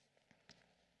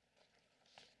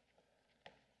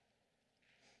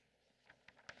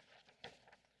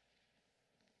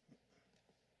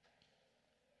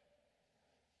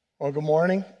Well, good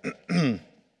morning.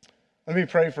 Let me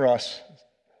pray for us.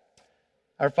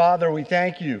 Our Father, we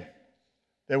thank you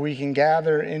that we can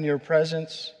gather in your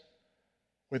presence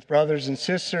with brothers and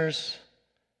sisters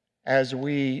as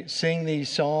we sing these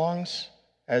songs,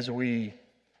 as we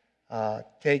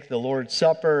take the Lord's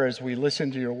Supper, as we listen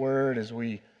to your word, as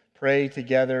we pray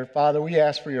together. Father, we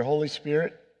ask for your Holy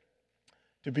Spirit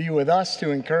to be with us, to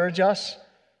encourage us.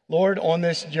 Lord, on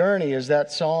this journey, as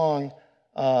that song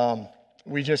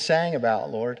we just sang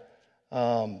about, Lord,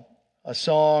 a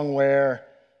song where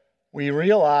we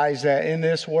realize that in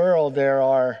this world there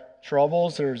are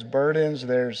troubles, there's burdens,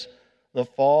 there's the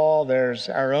fall, there's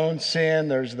our own sin,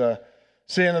 there's the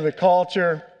sin of the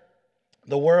culture,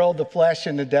 the world, the flesh,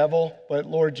 and the devil. But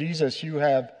Lord Jesus, you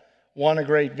have won a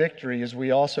great victory, as we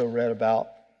also read about.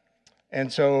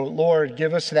 And so, Lord,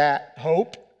 give us that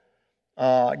hope.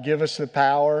 Give us the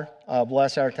power.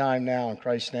 Bless our time now in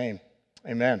Christ's name.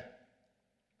 Amen.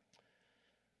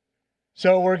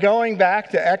 So we're going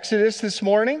back to Exodus this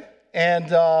morning,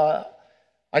 and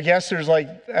I guess there's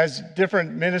as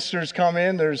different ministers come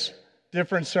in, there's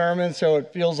different sermons, so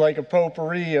it feels like a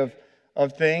potpourri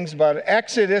of things. But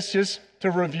Exodus, just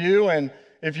to review, and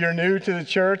if you're new to the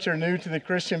church or new to the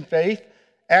Christian faith,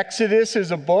 Exodus is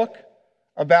a book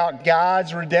about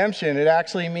God's redemption. It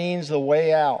actually means the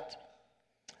way out.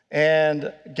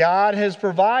 And God has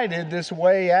provided this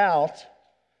way out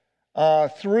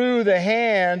through the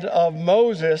hand of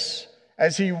Moses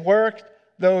as he worked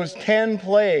those 10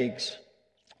 plagues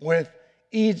with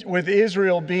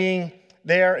Israel being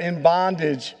there in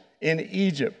bondage in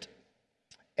Egypt.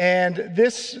 And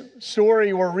this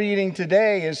story we're reading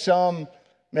today is some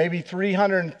maybe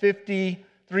 350,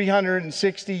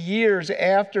 360 years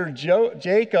after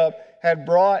Jacob had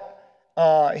brought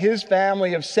his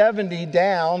family of 70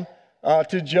 down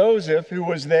to Joseph, who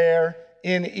was there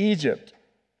in Egypt.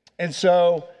 And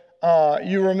so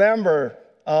you remember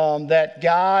that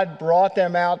God brought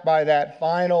them out by that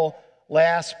final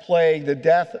last plague, the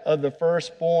death of the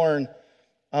firstborn,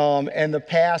 and the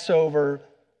Passover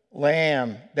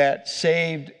lamb that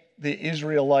saved the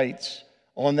Israelites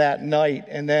on that night.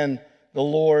 And then the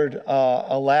Lord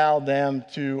allowed them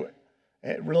to,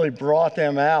 it really brought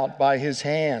them out by his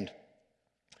hand.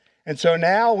 And so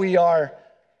now we are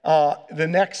the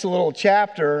next little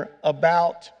chapter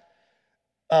about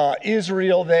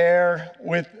Israel there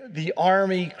with the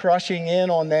army crushing in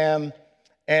on them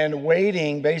and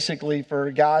waiting basically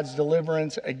for God's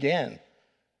deliverance again.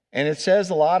 And it says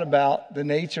a lot about the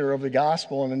nature of the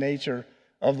gospel and the nature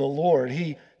of the Lord.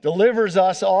 He delivers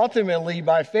us ultimately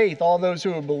by faith. All those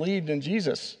who have believed in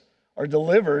Jesus are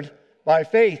delivered by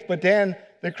faith. But then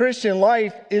the Christian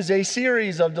life is a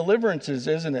series of deliverances,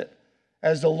 isn't it?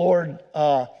 As the Lord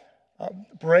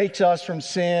breaks us from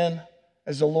sin,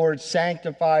 as the Lord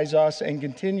sanctifies us and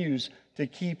continues to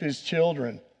keep his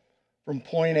children from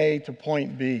point A to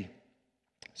point B.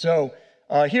 So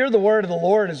hear the word of the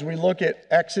Lord as we look at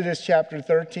Exodus chapter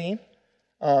 13,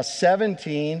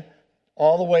 17,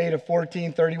 all the way to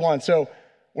 14:31. So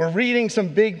we're reading some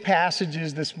big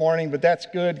passages this morning, but that's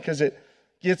good because it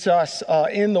gets us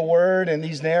in the word, and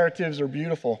these narratives are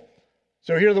beautiful.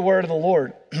 So hear the word of the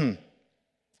Lord.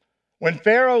 When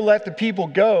Pharaoh let the people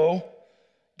go,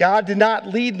 God did not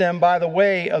lead them by the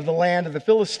way of the land of the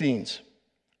Philistines,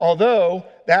 although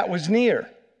that was near.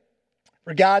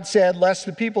 For God said, lest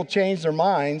the people change their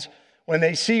minds when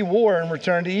they see war and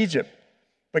return to Egypt.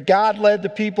 But God led the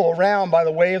people around by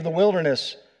the way of the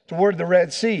wilderness toward the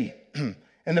Red Sea.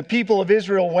 And the people of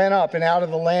Israel went up and out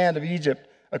of the land of Egypt,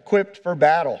 equipped for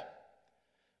battle.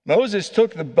 Moses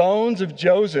took the bones of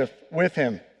Joseph with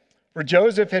him, for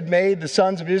Joseph had made the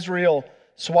sons of Israel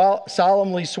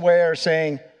solemnly swear,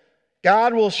 saying,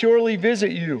 God will surely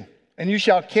visit you, and you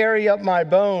shall carry up my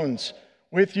bones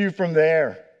with you from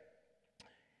there.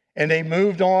 And they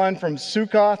moved on from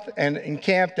Succoth and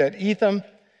encamped at Etham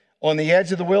on the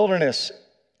edge of the wilderness.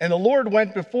 And the Lord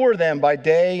went before them by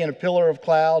day in a pillar of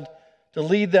cloud to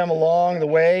lead them along the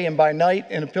way, and by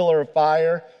night in a pillar of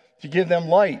fire to give them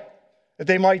light, that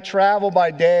they might travel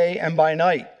by day and by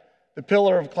night. The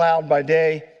pillar of cloud by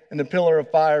day and the pillar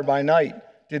of fire by night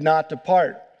did not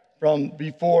depart from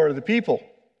before the people.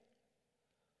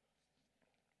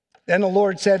 Then the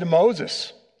Lord said to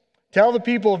Moses, tell the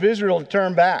people of Israel to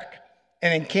turn back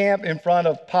and encamp in front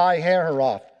of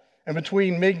Pi-hahiroth and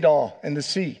between Migdol and the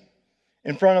sea,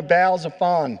 in front of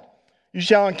Baal-zephon. You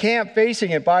shall encamp facing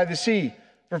it by the sea.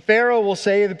 For Pharaoh will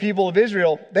say to the people of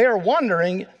Israel, they are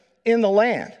wandering in the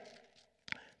land.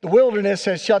 The wilderness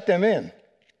has shut them in.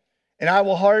 And I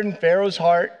will harden Pharaoh's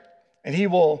heart, and he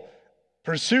will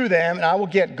pursue them, and I will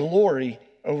get glory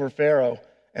over Pharaoh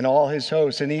and all his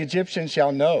hosts, and the Egyptians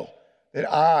shall know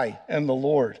that I am the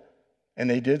Lord. And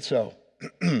they did so.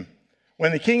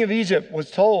 When the king of Egypt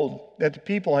was told that the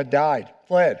people had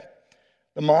fled,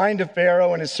 the mind of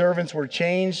Pharaoh and his servants were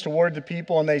changed toward the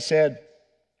people, and they said,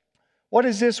 "What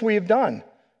is this we have done,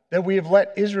 that we have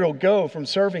let Israel go from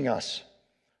serving us?"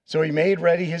 So he made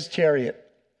ready his chariot,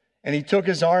 and he took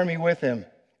his army with him,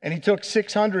 and he took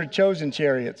 600 chosen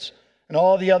chariots, and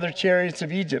all the other chariots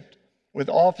of Egypt, with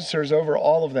officers over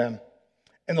all of them.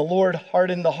 And the Lord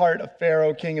hardened the heart of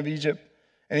Pharaoh, king of Egypt,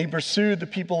 and he pursued the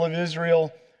people of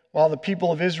Israel, while the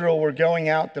people of Israel were going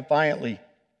out defiantly.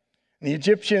 And the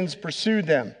Egyptians pursued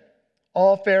them,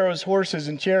 all Pharaoh's horses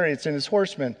and chariots and his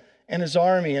horsemen and his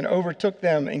army, and overtook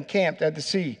them and camped at the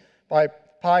sea by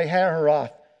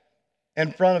Pi-hahiroth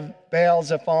in front of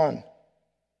Baal-zephon.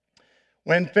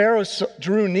 When Pharaoh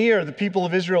drew near, the people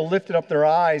of Israel lifted up their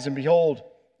eyes, and behold,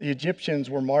 the Egyptians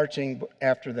were marching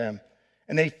after them,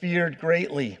 and they feared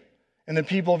greatly. And the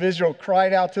people of Israel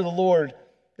cried out to the Lord.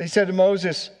 They said to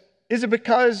Moses, "Is it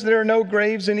because there are no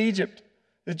graves in Egypt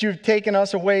that you have taken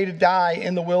us away to die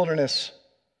in the wilderness?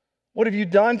 What have you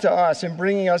done to us in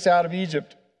bringing us out of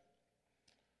Egypt?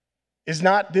 Is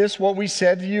not this what we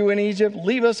said to you in Egypt?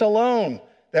 Leave us alone,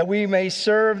 that we may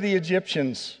serve the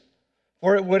Egyptians.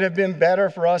 For it would have been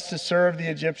better for us to serve the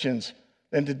Egyptians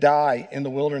than to die in the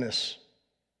wilderness."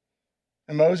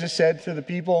 And Moses said to the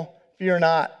people, "Fear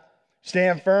not,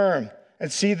 stand firm,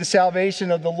 and see the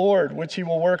salvation of the Lord, which he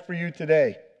will work for you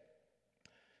today.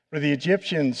 For the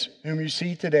Egyptians whom you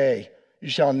see today, you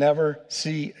shall never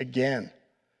see again.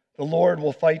 The Lord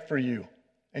will fight for you,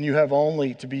 and you have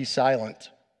only to be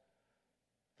silent."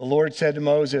 The Lord said to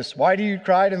Moses, "Why do you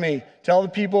cry to me? Tell the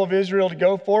people of Israel to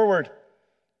go forward.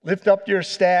 Lift up your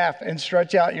staff and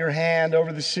stretch out your hand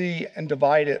over the sea and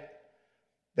divide it,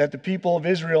 that the people of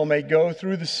Israel may go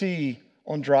through the sea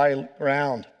on dry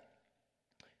ground.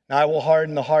 And I will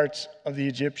harden the hearts of the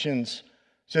Egyptians,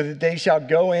 so that they shall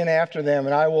go in after them,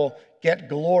 and I will get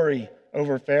glory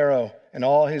over Pharaoh and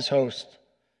all his host,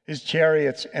 his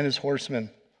chariots and his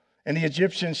horsemen. And the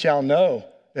Egyptians shall know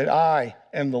that I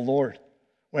am the Lord,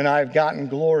 when I have gotten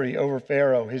glory over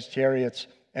Pharaoh, his chariots,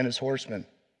 and his horsemen."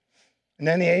 And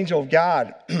then the angel of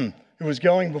God, who was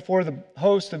going before the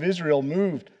host of Israel,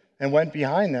 moved and went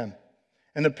behind them.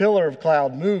 And the pillar of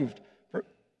cloud moved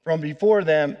from before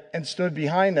them and stood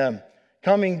behind them,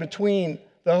 coming between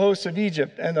the host of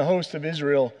Egypt and the host of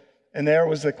Israel. And there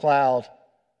was the cloud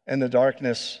and the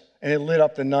darkness, and it lit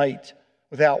up the night,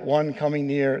 without one coming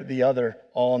near the other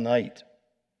all night.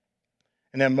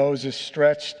 And then Moses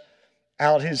stretched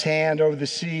out his hand over the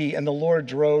sea, and the Lord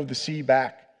drove the sea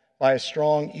back by a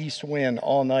strong east wind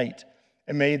all night,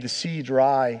 and made the sea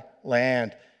dry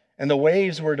land. And the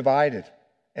waves were divided,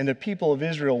 and the people of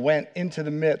Israel went into the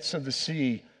midst of the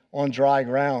sea on dry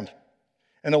ground.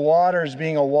 And the waters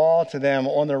being a wall to them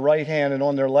on their right hand and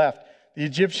on their left, the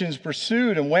Egyptians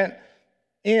pursued and went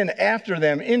in after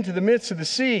them into the midst of the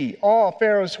sea, all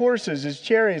Pharaoh's horses, his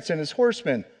chariots, and his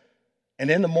horsemen.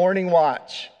 And in the morning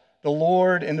watch, the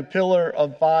Lord in the pillar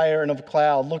of fire and of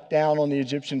cloud looked down on the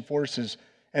Egyptian forces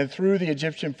and threw the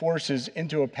Egyptian forces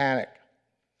into a panic,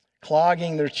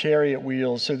 clogging their chariot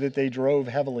wheels so that they drove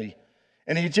heavily.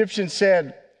 And the Egyptians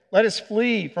said, "Let us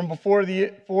flee from before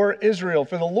Israel,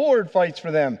 for the Lord fights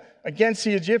for them against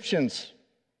the Egyptians."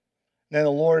 And then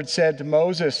the Lord said to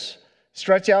Moses,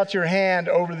 "Stretch out your hand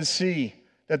over the sea,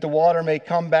 that the water may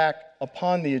come back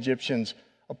upon the Egyptians,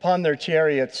 upon their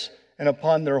chariots, and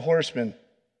upon their horsemen."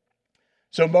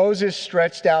 So Moses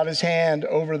stretched out his hand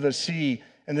over the sea,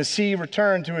 and the sea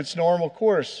returned to its normal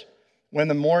course when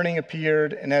the morning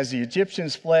appeared. And as the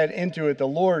Egyptians fled into it, the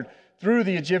Lord threw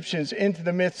the Egyptians into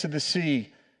the midst of the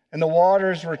sea. And the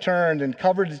waters returned and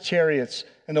covered the chariots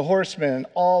and the horsemen and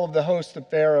all of the host of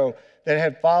Pharaoh that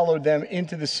had followed them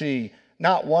into the sea.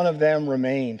 Not one of them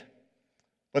remained.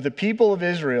 But the people of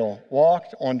Israel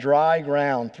walked on dry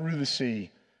ground through the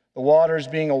sea, the waters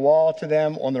being a wall to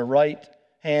them on their right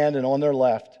hand and on their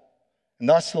left. And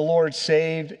thus the Lord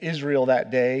saved Israel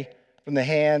that day from the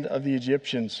hand of the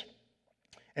Egyptians.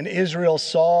 And Israel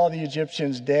saw the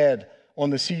Egyptians dead on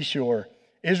the seashore.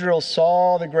 Israel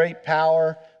saw the great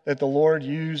power that the Lord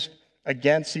used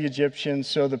against the Egyptians.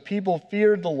 So the people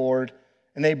feared the Lord,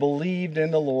 and they believed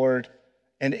in the Lord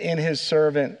and in his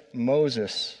servant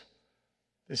Moses.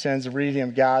 This ends the reading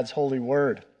of God's holy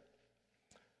word.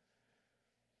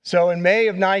 So in May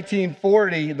of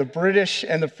 1940, the British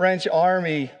and the French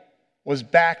army was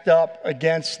backed up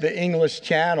against the English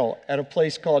Channel at a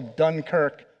place called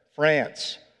Dunkirk,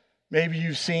 France. Maybe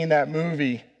you've seen that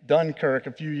movie, Dunkirk,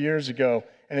 a few years ago,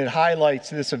 and it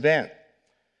highlights this event.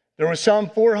 There were some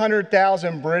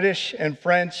 400,000 British and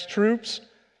French troops.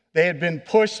 They had been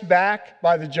pushed back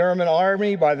by the German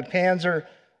army, by the Panzer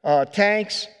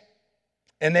tanks,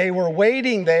 and they were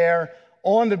waiting there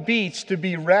on the beach to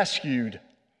be rescued.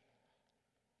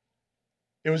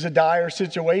 It was a dire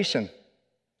situation.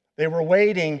 They were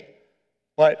waiting,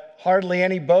 but hardly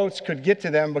any boats could get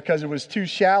to them because it was too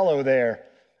shallow there.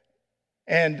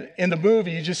 And in the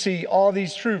movie, you just see all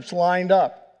these troops lined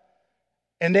up.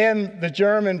 And then the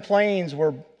German planes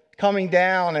were coming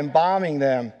down and bombing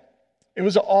them. It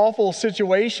was an awful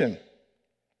situation.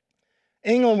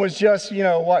 England was just,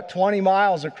 20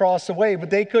 miles across the way, but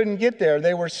they couldn't get there.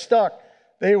 They were stuck.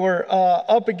 They were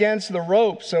up against the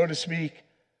rope, so to speak.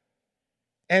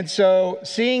 And so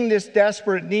seeing this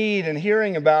desperate need and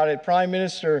hearing about it, Prime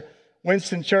Minister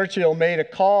Winston Churchill made a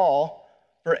call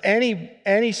for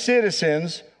any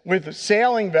citizens with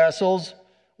sailing vessels,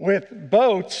 with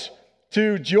boats,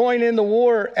 to join in the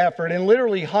war effort. And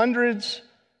literally hundreds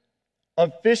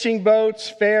of fishing boats,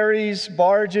 ferries,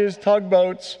 barges,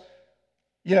 tugboats,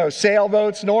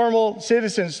 sailboats, normal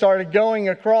citizens started going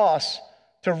across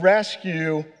to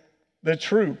rescue the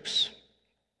troops.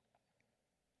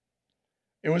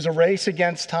 It was a race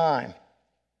against time.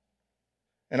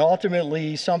 And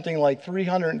ultimately, something like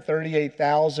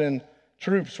 338,000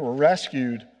 troops were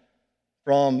rescued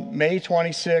from May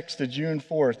 26th to June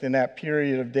 4th in that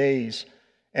period of days.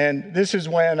 And this is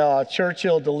when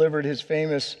Churchill delivered his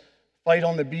famous Fight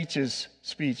on the Beaches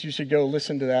speech. You should go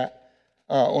listen to that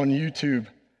on YouTube.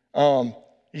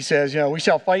 He says, we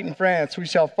shall fight in France. We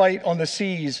shall fight on the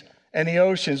seas and the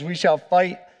oceans. We shall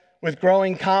fight with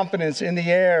growing confidence in the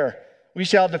air. We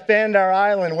shall defend our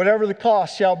island, whatever the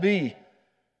cost shall be.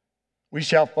 We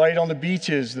shall fight on the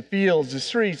beaches, the fields, the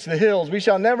streets, the hills. We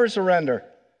shall never surrender.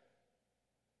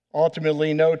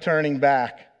 Ultimately, no turning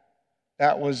back.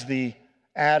 That was the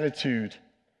attitude.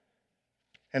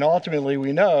 And ultimately,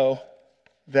 we know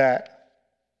that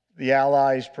the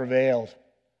Allies prevailed.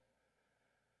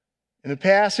 In the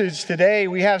passage today,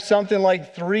 we have something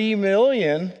like 3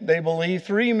 million, they believe,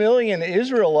 3 million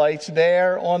Israelites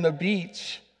there on the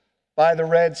beach by the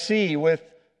Red Sea with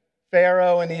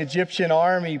Pharaoh and the Egyptian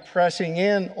army pressing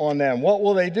in on them. What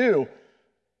will they do?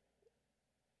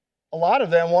 A lot of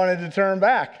them wanted to turn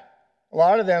back. A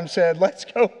lot of them said, let's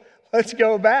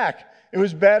go back. It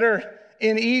was better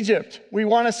in Egypt. We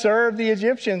want to serve the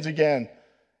Egyptians again.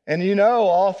 And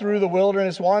all through the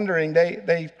wilderness wandering,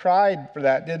 they cried for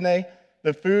that, didn't they?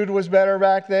 The food was better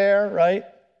back there, right?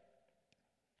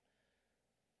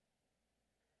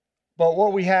 But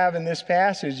what we have in this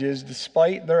passage is,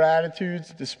 despite their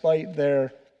attitudes, despite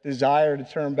their desire to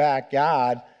turn back,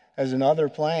 God has another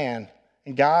plan.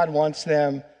 And God wants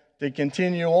them to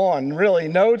continue on. Really,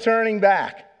 no turning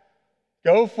back.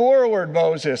 Go forward,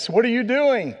 Moses. What are you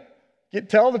doing?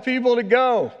 Tell the people to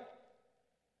go.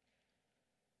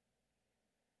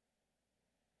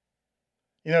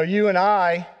 You and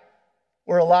I,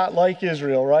 we're a lot like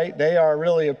Israel, right? They are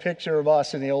really a picture of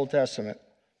us in the Old Testament.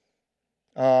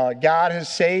 God has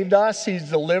saved us. He's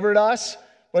delivered us.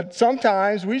 But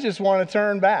sometimes we just want to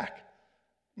turn back.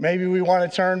 Maybe we want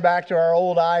to turn back to our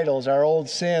old idols, our old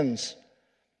sins.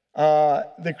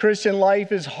 The Christian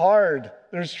life is hard.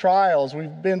 There's trials.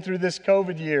 We've been through this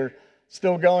COVID year,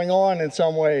 still going on in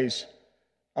some ways.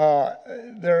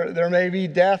 There may be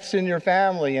deaths in your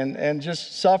family and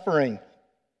just suffering.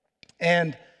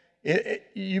 And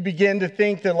you begin to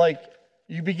think that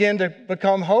you begin to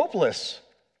become hopeless.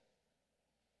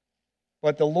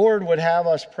 But the Lord would have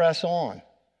us press on.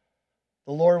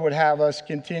 The Lord would have us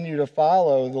continue to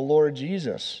follow the Lord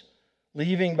Jesus,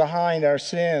 leaving behind our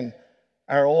sin,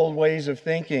 our old ways of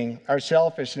thinking, our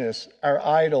selfishness, our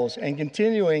idols, and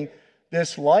continuing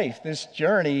this life, this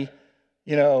journey,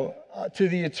 to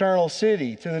the eternal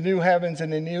city, to the new heavens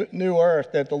and the new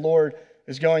earth that the Lord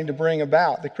is going to bring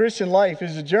about. The Christian life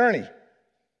is a journey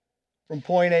from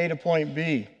point A to point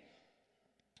B.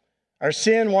 Our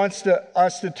sin wants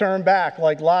us to turn back,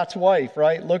 like Lot's wife,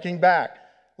 right? Looking back.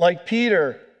 Like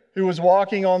Peter, who was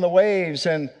walking on the waves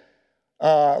and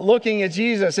looking at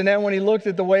Jesus. And then when he looked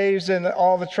at the waves and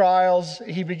all the trials,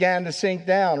 he began to sink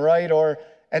down, right? Or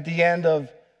at the end of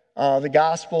the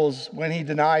Gospels, when he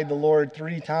denied the Lord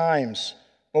 3 times.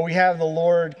 But we have the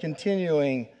Lord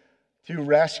continuing to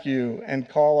rescue and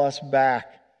call us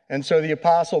back. And so the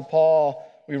Apostle Paul,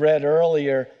 we read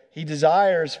earlier, he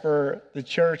desires for the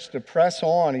church to press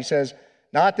on. He says,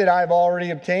 not that I've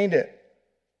already obtained it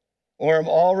or am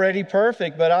already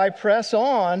perfect, but I press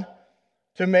on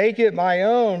to make it my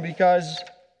own because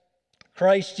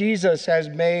Christ Jesus has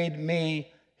made me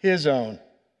his own.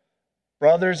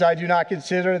 Brothers, I do not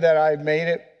consider that I've made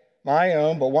it my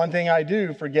own, but one thing I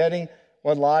do, forgetting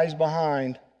what lies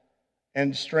behind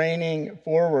and straining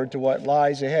forward to what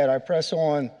lies ahead, I press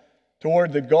on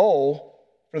toward the goal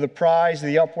for the prize of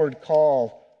the upward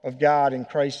call of God in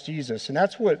Christ Jesus. And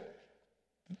that's what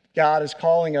God is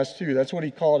calling us to. That's what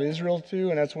he called Israel to,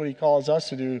 and that's what he calls us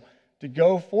to do, to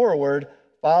go forward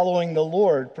following the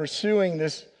Lord, pursuing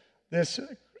this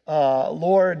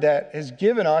Lord that has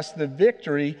given us the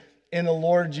victory in the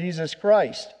Lord Jesus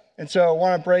Christ. And so I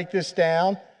want to break this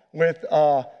down with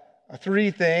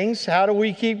three things. How do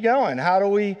we keep going? How do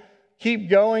we keep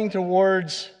going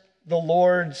towards the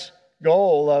Lord's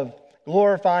goal of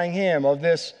glorifying him, of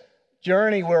this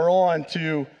journey we're on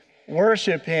to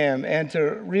worship him and to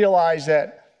realize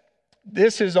that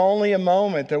this is only a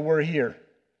moment that we're here.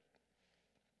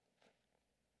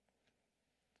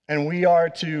 And we are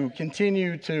to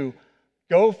continue to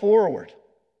go forward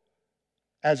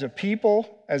as a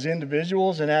people, as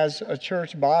individuals, and as a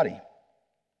church body.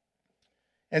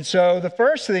 And so the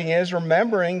first thing is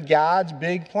remembering God's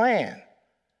big plan.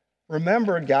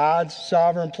 Remember God's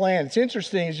sovereign plan. It's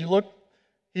interesting, as you look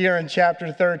here in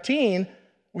chapter 13,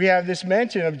 we have this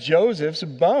mention of Joseph's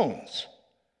bones.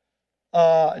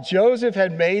 Joseph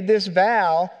had made this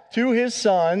vow to his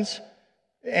sons,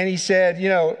 and he said,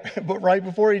 but right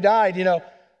before he died,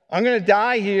 I'm going to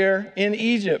die here in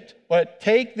Egypt, but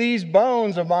take these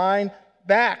bones of mine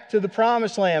back to the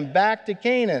promised land, back to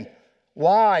Canaan.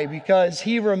 Why? Because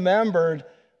he remembered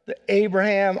that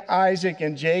Abraham, Isaac,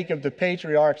 and Jacob, the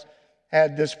patriarchs,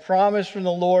 had this promise from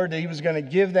the Lord that he was going to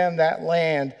give them that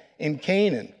land in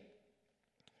Canaan.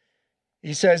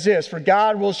 He says this, "For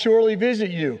God will surely visit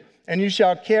you, and you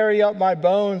shall carry up my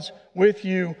bones with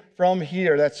you from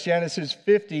here." That's Genesis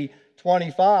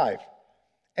 50:25.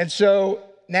 And so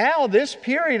now this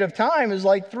period of time is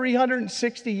like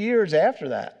 360 years after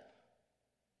that.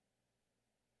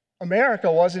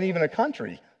 America wasn't even a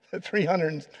country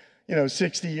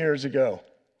 360 years ago.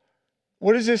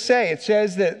 What does this say? It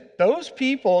says that those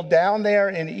people down there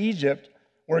in Egypt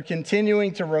were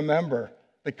continuing to remember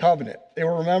the covenant. They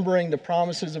were remembering the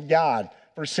promises of God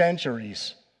for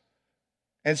centuries.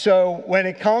 And so when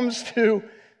it comes to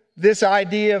this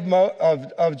idea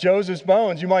of Joseph's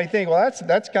bones, you might think, well,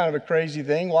 that's kind of a crazy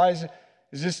thing. Why is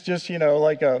this just,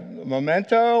 like a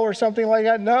memento or something like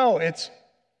that? No, it's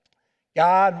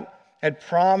God had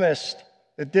promised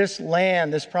that this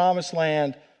land, this promised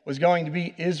land, was going to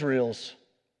be Israel's.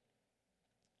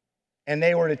 And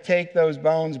they were to take those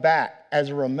bones back as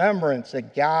a remembrance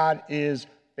that God is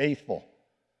faithful.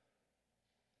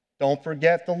 Don't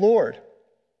forget the Lord.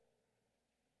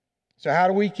 So how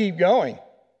do we keep going?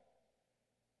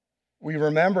 We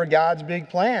remember God's big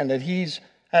plan, that he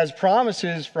has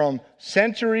promises from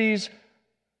centuries,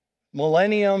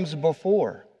 millenniums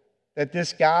before, that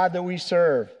this God that we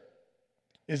serve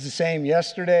is the same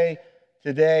yesterday,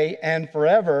 today, and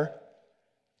forever.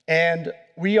 And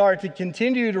we are to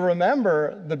continue to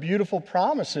remember the beautiful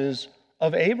promises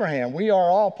of Abraham. We are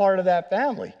all part of that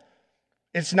family.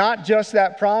 It's not just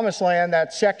that promised land,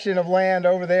 that section of land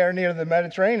over there near the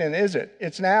Mediterranean, is it?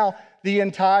 It's now the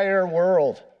entire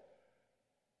world.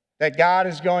 That God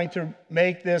is going to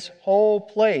make this whole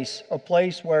place a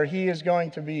place where he is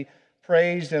going to be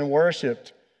praised and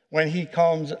worshiped when he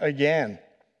comes again.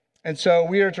 And so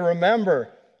we are to remember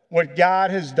what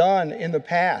God has done in the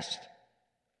past.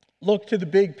 Look to the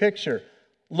big picture.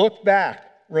 Look back.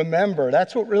 Remember.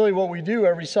 That's what we do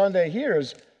every Sunday here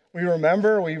is we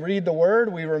remember, we read the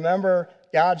Word, we remember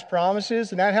God's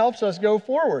promises, and that helps us go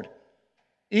forward.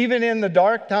 Even in the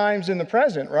dark times in the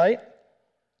present, right?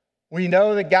 We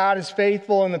know that God is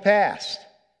faithful in the past.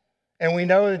 And we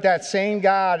know that that same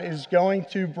God is going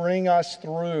to bring us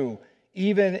through,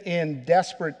 even in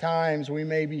desperate times we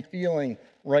may be feeling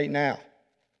right now.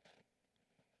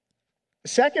 The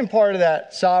second part of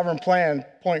that sovereign plan,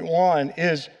 point one,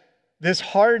 is this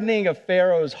hardening of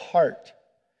Pharaoh's heart.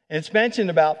 And it's mentioned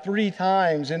about 3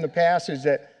 times in the passage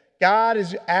that God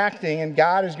is acting and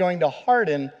God is going to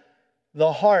harden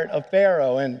the heart of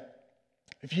Pharaoh. And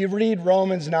if you read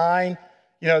Romans 9,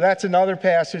 that's another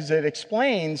passage that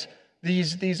explains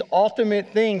these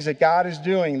ultimate things that God is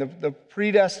doing, the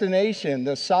predestination,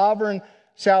 the sovereign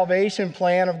salvation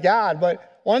plan of God.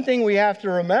 But one thing we have to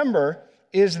remember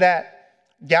is that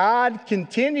God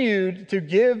continued to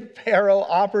give Pharaoh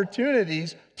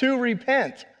opportunities to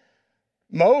repent.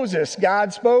 Moses,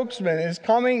 God's spokesman, is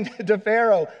coming to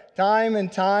Pharaoh time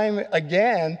and time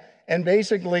again and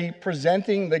basically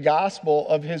presenting the gospel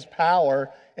of his power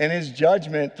and his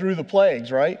judgment through the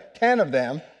plagues, right? 10 of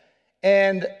them.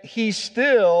 And he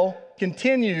still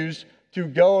continues to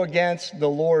go against the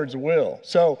Lord's will.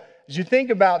 So as you think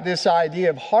about this idea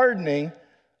of hardening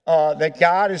that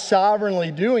God is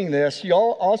sovereignly doing this, you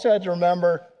also have to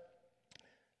remember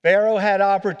Pharaoh had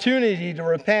opportunity to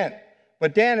repent.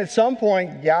 But then at some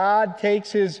point, God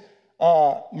takes his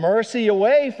mercy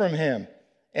away from him,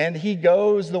 and he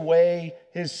goes the way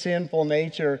his sinful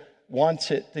nature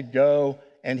wants it to go,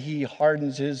 and he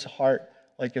hardens his heart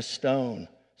like a stone.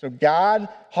 So God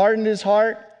hardened his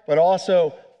heart, but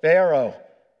also Pharaoh.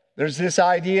 There's this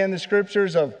idea in the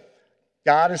scriptures of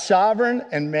God is sovereign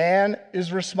and man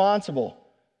is responsible.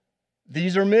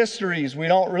 These are mysteries. We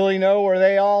don't really know where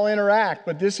they all interact,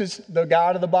 but this is the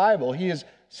God of the Bible. He is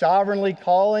sovereignly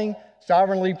calling,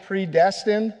 sovereignly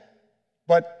predestined.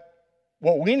 But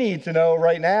what we need to know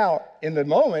right now in the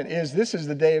moment is this is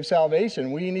the day of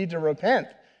salvation. We need to repent.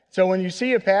 So when you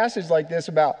see a passage like this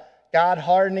about God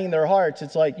hardening their hearts,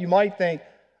 it's like you might think,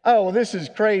 oh, well, this is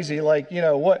crazy. Like,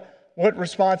 what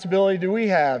responsibility do we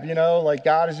have? Like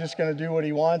God is just going to do what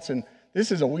he wants. And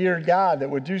this is a weird God that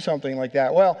would do something like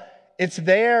that. Well, it's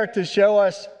there to show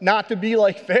us not to be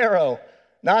like Pharaoh,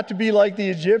 not to be like the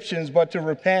Egyptians, but to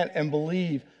repent and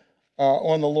believe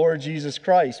on the Lord Jesus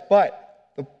Christ.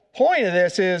 But the point of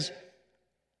this is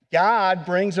God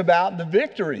brings about the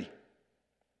victory.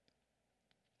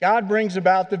 God brings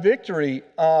about the victory.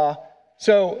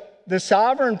 So the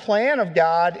sovereign plan of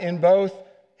God in both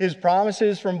his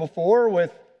promises from before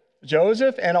with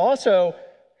Joseph and also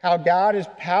how God is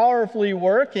powerfully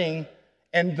working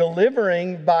and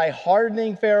delivering by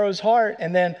hardening Pharaoh's heart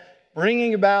and then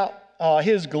bringing about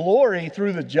his glory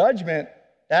through the judgment,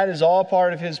 that is all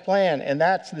part of his plan. And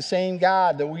that's the same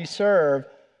God that we serve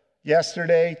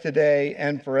yesterday, today,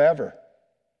 and forever.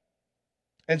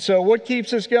 And so what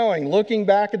keeps us going? Looking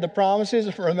back at the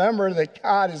promises, remember that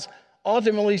God is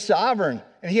ultimately sovereign.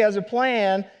 And he has a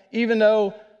plan, even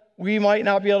though we might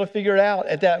not be able to figure it out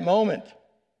at that moment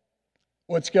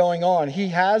what's going on. He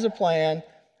has a plan.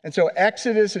 And so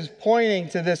Exodus is pointing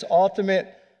to this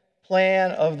ultimate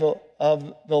plan of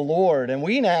the Lord. And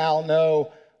we now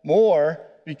know more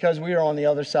because we are on the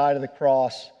other side of the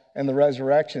cross and the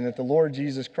resurrection, that the Lord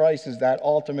Jesus Christ is that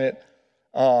ultimate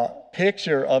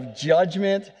picture of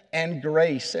judgment and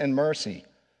grace and mercy.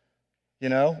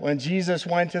 When Jesus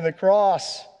went to the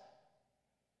cross,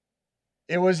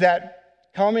 it was that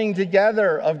coming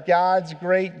together of God's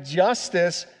great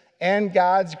justice and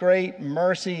God's great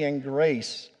mercy and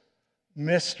grace.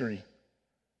 Mystery,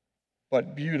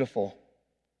 but beautiful.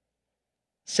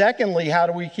 Secondly, how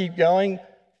do we keep going?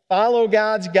 Follow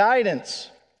God's guidance.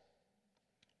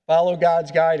 Follow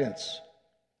God's guidance.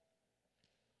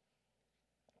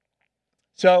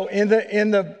 So in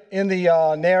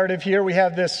the narrative here, we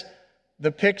have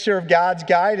the picture of God's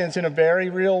guidance in a very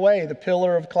real way. The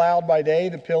pillar of cloud by day,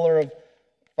 the pillar of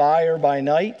fire by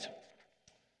night.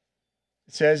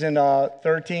 It says in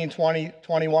 13, 20,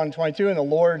 21, 22, and the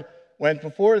Lord went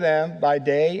before them by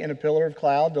day in a pillar of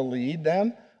cloud to lead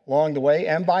them along the way,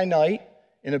 and by night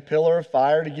in a pillar of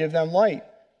fire to give them light.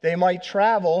 They might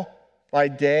travel by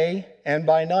day and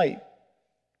by night.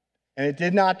 And it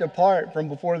did not depart from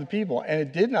before the people, and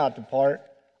it did not depart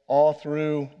all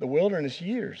through the wilderness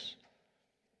years.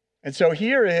 And so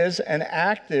here is an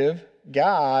active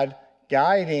God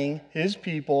guiding his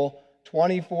people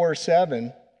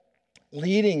 24/7,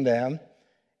 leading them.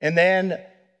 And then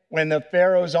when the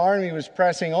Pharaoh's army was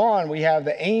pressing on, we have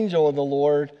the angel of the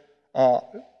Lord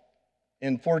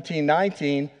in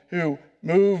 14:19 who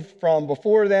moved from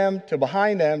before them to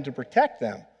behind them to protect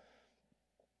them.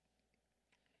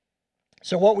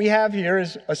 So what we have here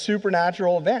is a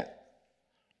supernatural event,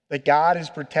 that God is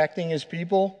protecting his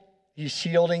people. He's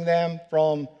shielding them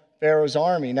from Pharaoh's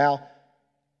army. Now,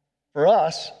 for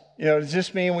us, does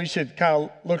this mean we should kind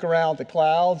of look around at the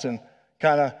clouds and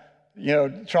kind of,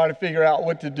 try to figure out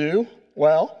what to do?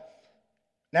 Well,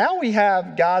 now we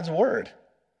have God's word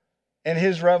and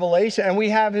his revelation, and we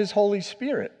have his Holy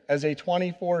Spirit as a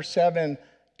 24/7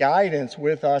 guidance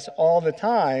with us all the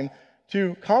time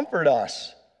to comfort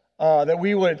us, that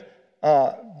we would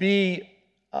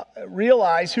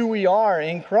realize who we are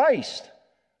in Christ,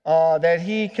 that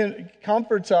he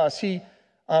comforts us, he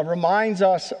reminds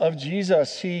us of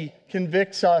Jesus, he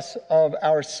convicts us of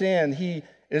our sin, he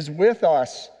is with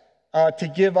us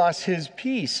to give us his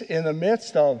peace in the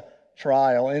midst of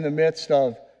trial, in the midst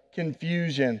of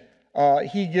confusion.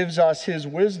 He gives us his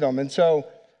wisdom. And so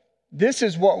this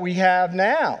is what we have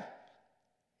now.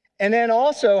 And then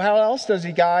also, how else does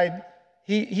he guide?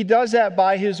 He does that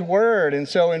by his word. And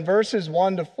so in verses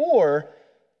 1-4,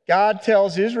 God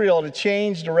tells Israel to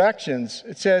change directions.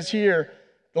 It says here,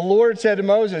 the Lord said to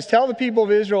Moses, tell the people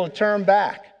of Israel to turn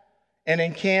back and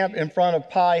encamp in front of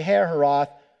Pi Hahiroth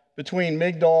between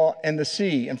Migdol and the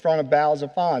sea, in front of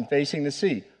Baal-Zephon, facing the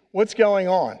sea. what's going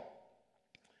on.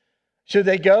 Should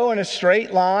they go in a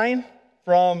straight line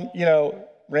from,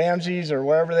 Ramses or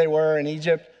wherever they were in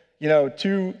Egypt,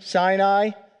 to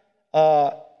Sinai,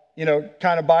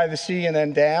 kind of by the sea and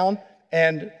then down?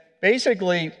 And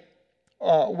basically,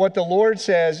 what the Lord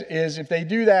says is if they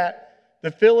do that,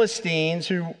 the Philistines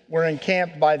who were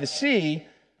encamped by the sea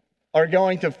are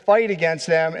going to fight against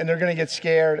them, and they're going to get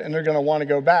scared, and they're going to want to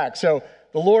go back. So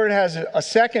the Lord has a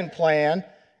second plan,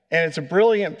 and it's a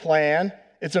brilliant plan.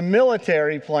 It's a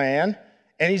military plan,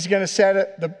 and he's going to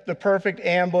set the perfect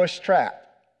ambush trap.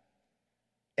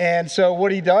 And so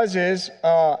what he does is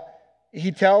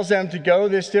he tells them to go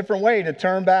this different way, to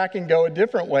turn back and go a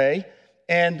different way.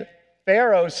 And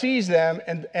Pharaoh sees them,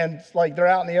 and like they're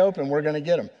out in the open. We're going to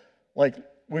get them. Like,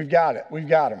 we've got it. We've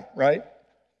got them, right?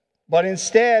 But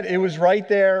instead, it was right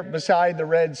there beside the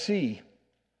Red Sea.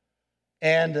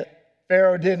 And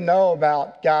Pharaoh didn't know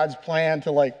about God's plan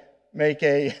to make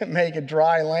a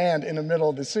dry land in the middle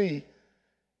of the sea.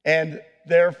 And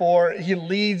therefore, he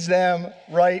leads them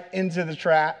right into the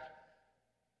trap.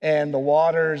 And the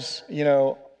waters,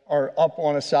 are up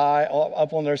on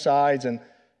their sides. And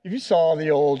if you saw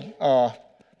the old,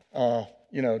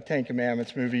 Ten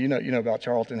Commandments movie, you know about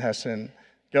Charlton Heston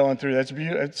going through. That's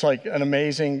beautiful. It's like an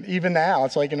amazing, even now,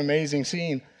 it's like an amazing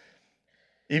scene,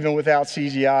 even without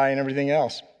CGI and everything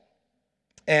else.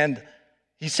 And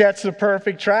he sets the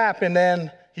perfect trap, and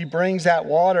then he brings that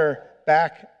water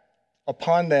back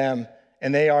upon them,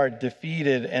 and they are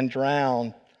defeated and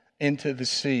drowned into the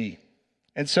sea.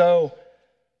 And so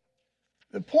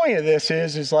the point of this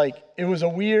is it was a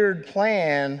weird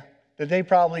plan that they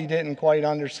probably didn't quite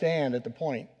understand at the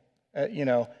point,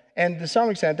 And to some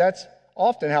extent, that's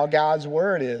often how God's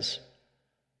word is.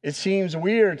 It seems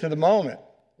weird to the moment.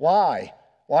 Why?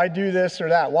 Why do this or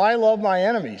that? Why love my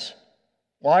enemies?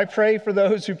 Why pray for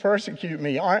those who persecute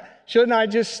me? Shouldn't I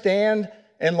just stand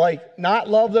and not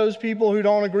love those people who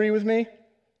don't agree with me?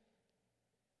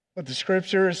 But the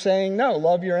scripture is saying, no,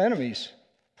 love your enemies.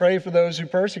 Pray for those who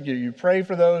persecute you. Pray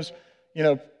for those,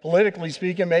 politically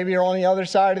speaking, maybe you're on the other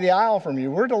side of the aisle from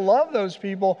you. We're to love those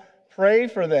people, pray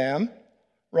for them,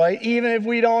 right? Even if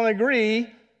we don't agree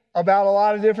about a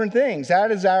lot of different things.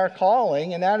 That is our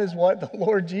calling, and that is what the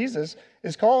Lord Jesus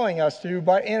is calling us to.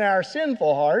 But in our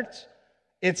sinful hearts,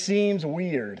 it seems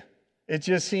weird. It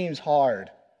just seems hard,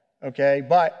 okay?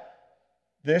 But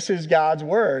this is God's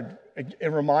word.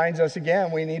 It reminds us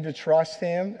again, we need to trust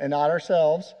him and not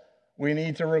ourselves. We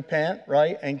need to repent,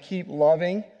 right? And keep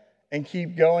loving and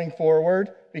keep going forward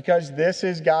because this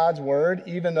is God's word,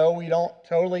 even though we don't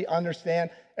totally understand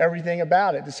everything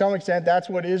about it. To some extent, that's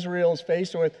what Israel is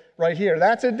faced with right here.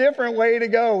 That's a different way to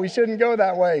go. We shouldn't go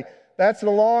that way. That's the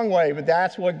long way, but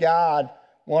that's what God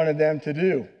wanted them to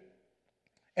do.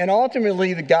 And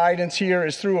ultimately, the guidance here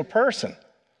is through a person,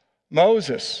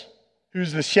 Moses,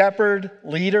 who's the shepherd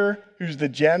leader, who's the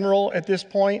general at this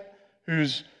point,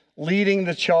 who's leading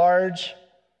the charge,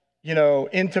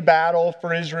 into battle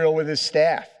for Israel with his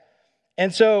staff.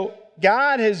 And so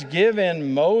God has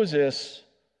given Moses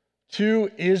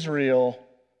to Israel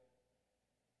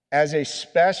as a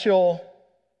special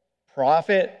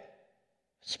prophet,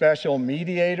 special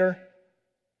mediator.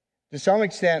 To some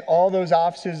extent, all those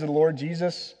offices of the Lord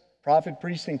Jesus, prophet,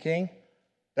 priest, and king,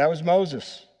 that was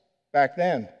Moses back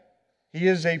then. He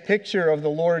is a picture of the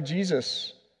Lord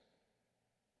Jesus.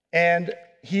 And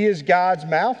he is God's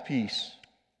mouthpiece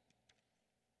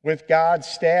with God's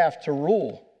staff to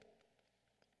rule.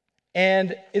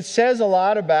 And it says a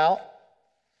lot about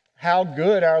how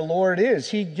good our Lord is.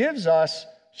 He gives us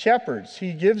shepherds.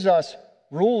 He gives us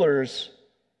rulers.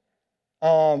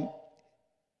 Not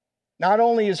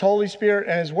only his Holy Spirit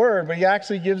and his word, but he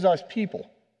actually gives us people.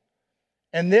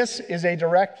 And this is a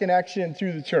direct connection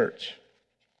to the church.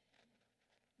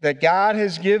 That God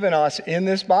has given us in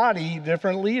this body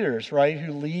different leaders, right?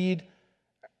 Who lead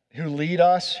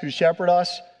us, who shepherd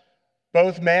us,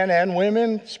 both men and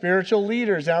women, spiritual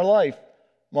leaders in our life,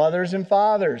 mothers and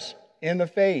fathers in the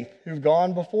faith who've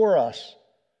gone before us,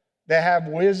 that have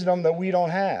wisdom that we don't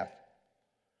have.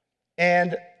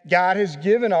 And God has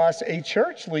given us a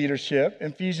church leadership.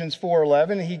 In Ephesians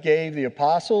 4:11, he gave the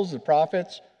apostles, the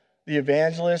prophets, the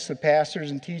evangelists, the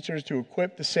pastors and teachers to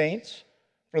equip the saints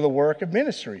for the work of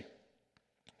ministry,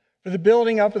 for the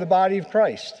building up of the body of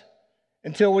Christ,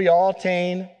 until we all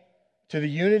attain to the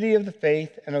unity of the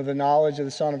faith and of the knowledge of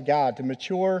the Son of God, to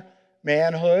mature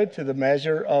manhood to the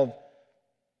measure of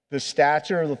the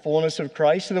stature of the fullness of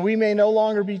Christ, so that we may no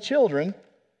longer be children,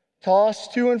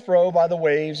 tossed to and fro by the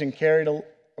waves and carried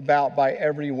about by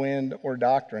every wind or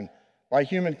doctrine, by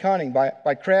human cunning,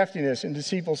 by craftiness and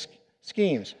deceitful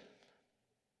schemes.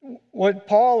 what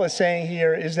Paul is saying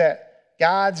here is that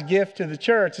God's gift to the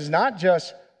church is not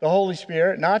just the Holy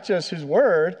Spirit, not just his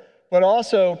word, but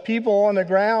also people on the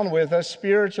ground with us,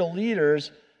 spiritual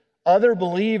leaders, other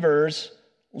believers,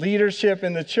 leadership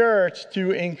in the church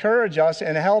to encourage us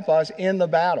and help us in the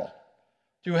battle,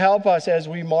 to help us as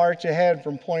we march ahead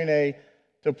from point A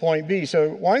to point B. So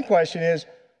one question is,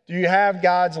 do you have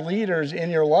God's leaders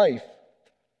in your life?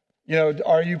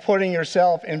 Are you putting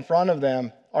yourself in front of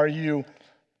them? Are you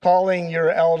calling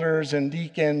your elders and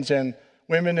deacons and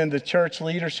women in the church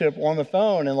leadership on the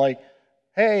phone and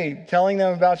hey, telling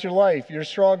them about your life, your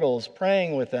struggles,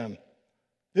 praying with them?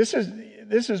 This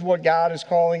is what God is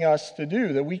calling us to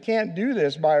do, that we can't do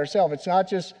this by ourselves.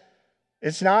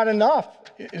 It's not enough,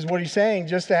 is what he's saying,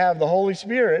 just to have the Holy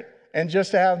Spirit and just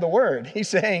to have the word. He's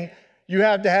saying you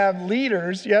have to have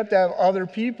leaders, you have to have other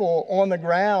people on the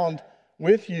ground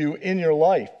with you in your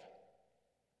life.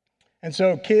 And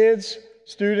so kids,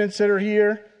 students that are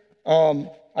here,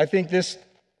 I think a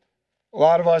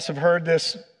lot of us have heard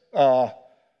this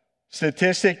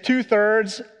statistic.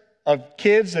 2/3 of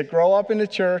kids that grow up in the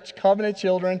church, covenant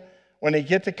children, when they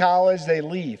get to college, they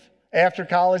leave. After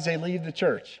college, they leave the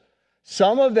church.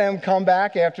 Some of them come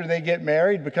back after they get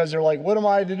married because they're like, what am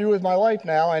I to do with my life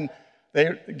now? And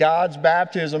God's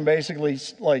baptism basically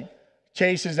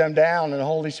chases them down in the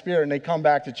Holy Spirit and they come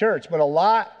back to church. But a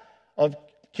lot of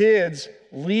kids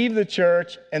leave the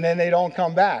church and then they don't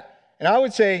come back. And I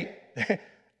would say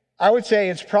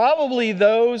it's probably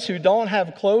those who don't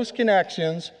have close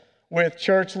connections with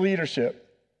church leadership.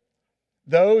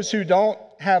 Those who don't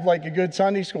have a good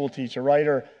Sunday school teacher, right?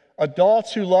 Or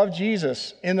adults who love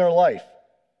Jesus in their life.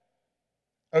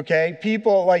 Okay?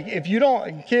 People, if you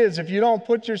don't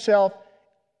put yourself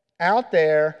out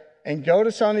there and go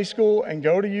to Sunday school and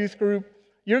go to youth group,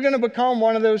 you're going to become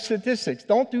one of those statistics.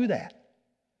 Don't do that.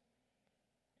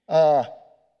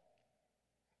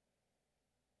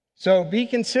 So be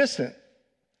consistent.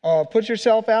 Put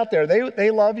yourself out there. They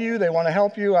love you. They want to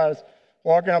help you. I was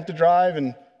walking up the drive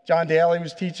and John Daly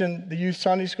was teaching the youth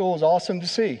Sunday school. It was awesome to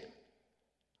see.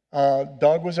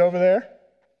 Doug was over there.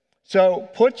 So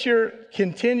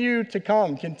continue to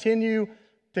come. Continue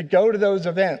to go to those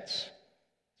events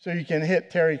so you can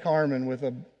hit Terry Carmen with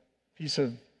a piece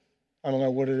of, I don't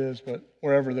know what it is, but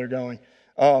wherever they're going.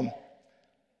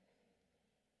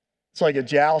 It's like a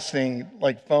jousting,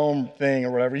 foam thing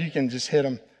or whatever. You can just hit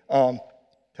them.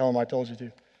 Tell them I told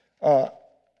you to.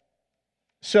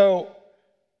 So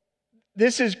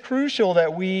this is crucial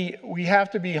that we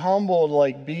have to be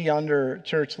humbled, be under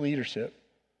church leadership.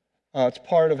 It's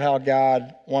part of how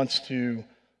God wants to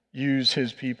use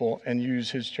his people and use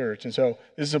his church. And so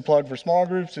this is a plug for small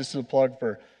groups. This is a plug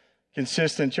for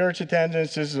consistent church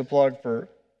attendance. This is a plug for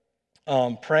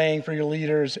praying for your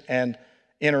leaders and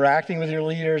interacting with your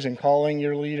leaders and calling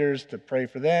your leaders to pray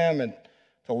for them and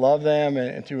to love them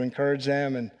and to encourage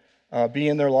them and be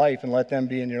in their life and let them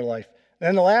be in your life.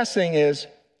 Then the last thing is,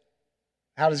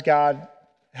 how does God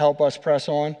help us press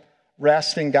on?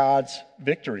 Rest in God's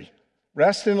victory.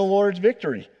 Rest in the Lord's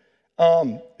victory.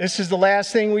 This is the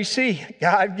last thing we see.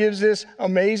 God gives this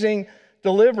amazing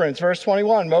deliverance. Verse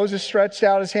 21, Moses stretched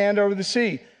out his hand over the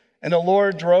sea, and the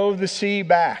Lord drove the sea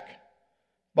back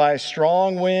by a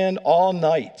strong wind all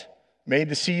night, made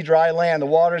the sea dry land. The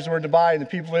waters were divided.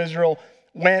 The people of Israel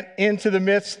went into the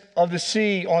midst of the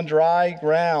sea on dry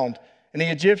ground. And the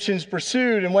Egyptians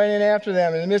pursued and went in after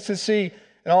them in the midst of the sea,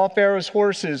 and all Pharaoh's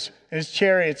horses and his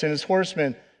chariots and his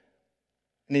horsemen.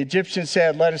 And the Egyptians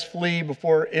said, let us flee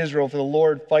before Israel, for the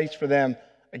Lord fights for them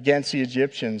against the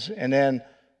Egyptians. And then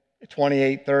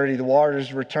 28:30, the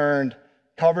waters returned,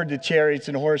 covered the chariots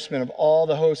and horsemen of all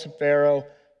the hosts of Pharaoh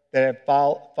that had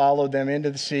followed them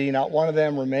into the sea. Not one of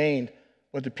them remained.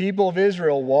 But the people of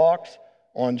Israel walked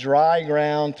on dry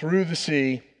ground through the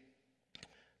sea.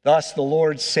 Thus the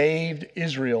Lord saved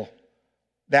Israel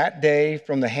that day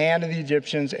from the hand of the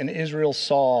Egyptians, and Israel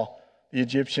saw the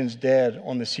Egyptians dead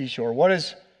on the seashore.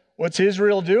 What's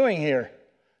Israel doing here?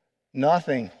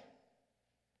 Nothing.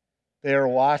 They are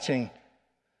watching.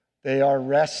 They are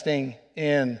resting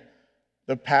in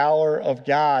the power of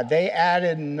God. They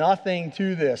added nothing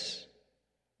to this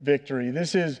victory.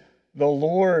 This is the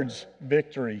Lord's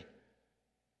victory.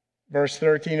 Verse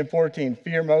 13 and 14,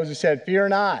 Moses said, fear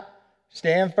not,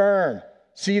 stand firm,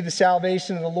 see the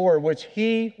salvation of the Lord, which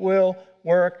he will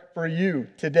work for you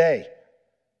today.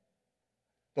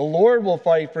 The Lord will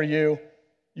fight for you.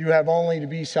 You have only to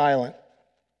be silent.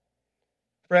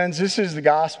 Friends, this is the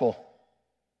gospel.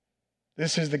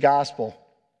 This is the gospel.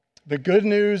 The good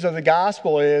news of the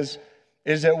gospel is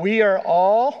that we are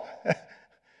all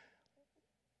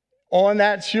on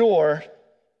that shore,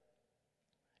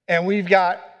 and we've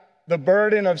got the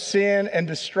burden of sin and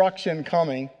destruction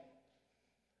coming.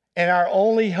 And our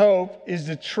only hope is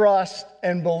to trust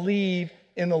and believe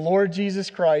in the Lord Jesus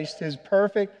Christ, his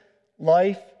perfect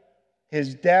life,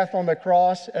 his death on the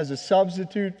cross as a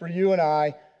substitute for you and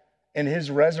I, and his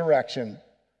resurrection.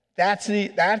 That's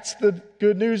the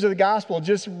good news of the gospel,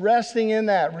 just resting in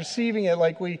that, receiving it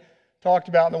like we talked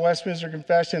about in the Westminster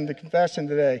Confession, the confession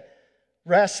today.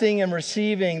 Resting and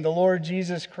receiving the Lord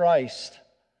Jesus Christ.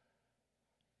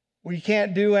 We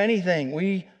can't do anything.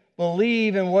 We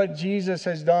believe in what Jesus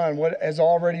has done, what has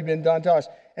already been done to us.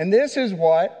 And this is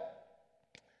what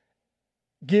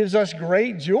gives us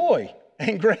great joy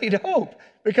and great hope.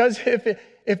 Because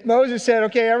if Moses said,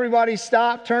 okay, everybody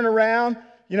stop, turn around,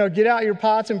 get out your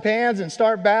pots and pans and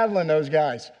start battling those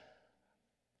guys,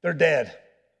 they're dead.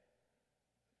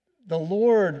 The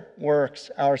Lord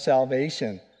works our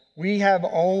salvation. We have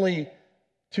only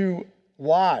to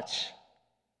watch.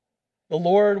 The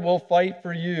Lord will fight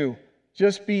for you.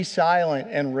 Just be silent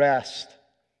and rest.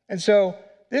 And so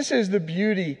this is the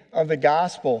beauty of the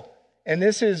gospel. And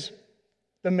this is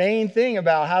the main thing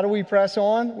about how do we press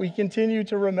on? We continue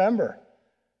to remember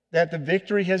that the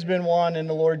victory has been won in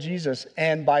the Lord Jesus.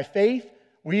 And by faith,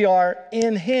 we are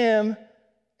in him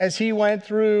as he went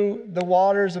through the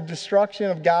waters of destruction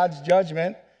of God's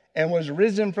judgment and was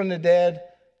risen from the dead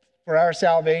for our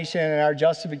salvation and our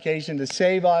justification to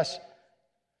save us.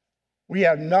 We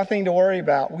have nothing to worry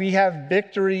about. We have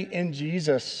victory in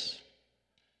Jesus.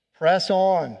 Press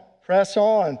on. Press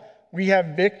on. We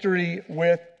have victory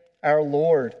with our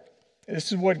Lord.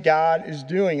 This is what God is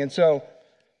doing. And so,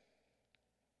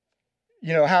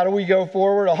 how do we go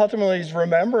forward? Ultimately, it's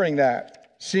remembering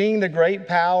that. Seeing the great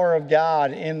power of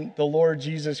God in the Lord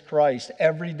Jesus Christ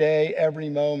every day, every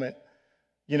moment.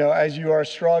 As you are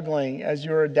struggling, as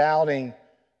you are doubting,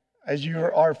 as you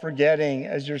are forgetting,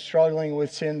 as you're struggling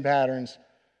with sin patterns,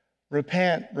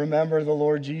 repent, remember the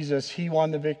Lord Jesus. He won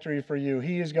the victory for you.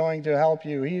 He is going to help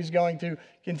you. He is going to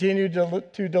continue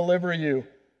to deliver you.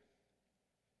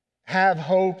 Have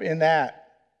hope in that.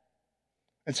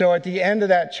 And so at the end of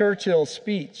that Churchill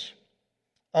speech,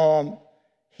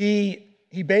 he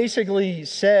basically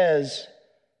says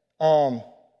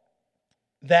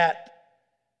that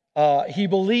he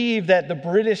believed that the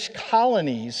British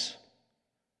colonies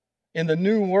in the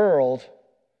New World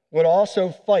would also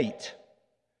fight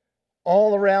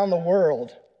all around the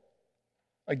world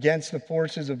against the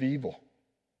forces of evil.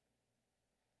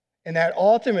 And that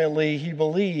ultimately he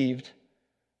believed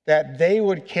that they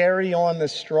would carry on the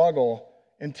struggle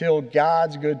until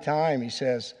God's good time, he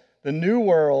says. The New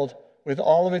World, with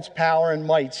all of its power and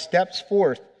might, steps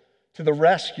forth to the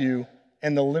rescue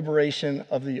and the liberation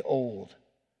of the old.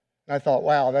 And I thought,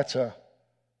 wow, isn't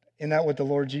that what the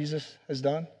Lord Jesus has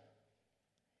done?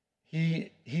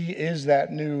 He is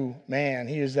that new man.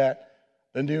 He is the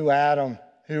new Adam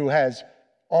who has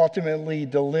ultimately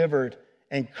delivered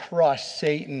and crushed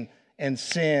Satan and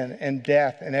sin and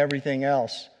death and everything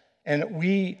else. And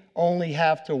we only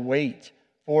have to wait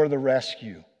for the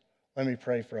rescue. Let me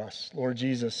pray for us. Lord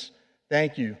Jesus,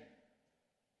 thank you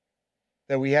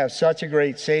that we have such a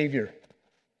great Savior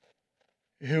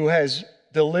who has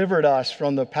delivered us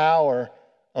from the power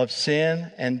of sin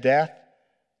and death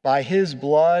by his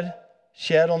blood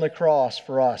shed on the cross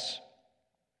for us.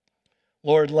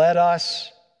 Lord, let us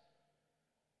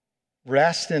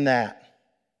rest in that.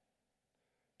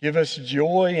 Give us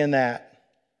joy in that.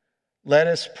 Let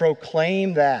us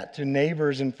proclaim that to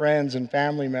neighbors and friends and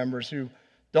family members who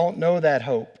don't know that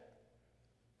hope.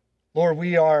 Lord,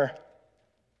 we are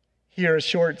here a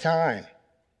short time.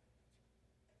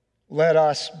 Let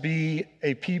us be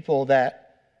a people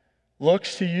that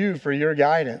looks to you for your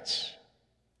guidance,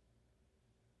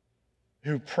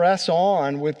 who press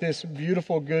on with this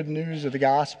beautiful good news of the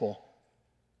gospel.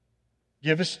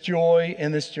 Give us joy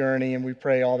in this journey, and we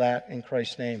pray all that in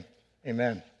Christ's name.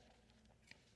 Amen.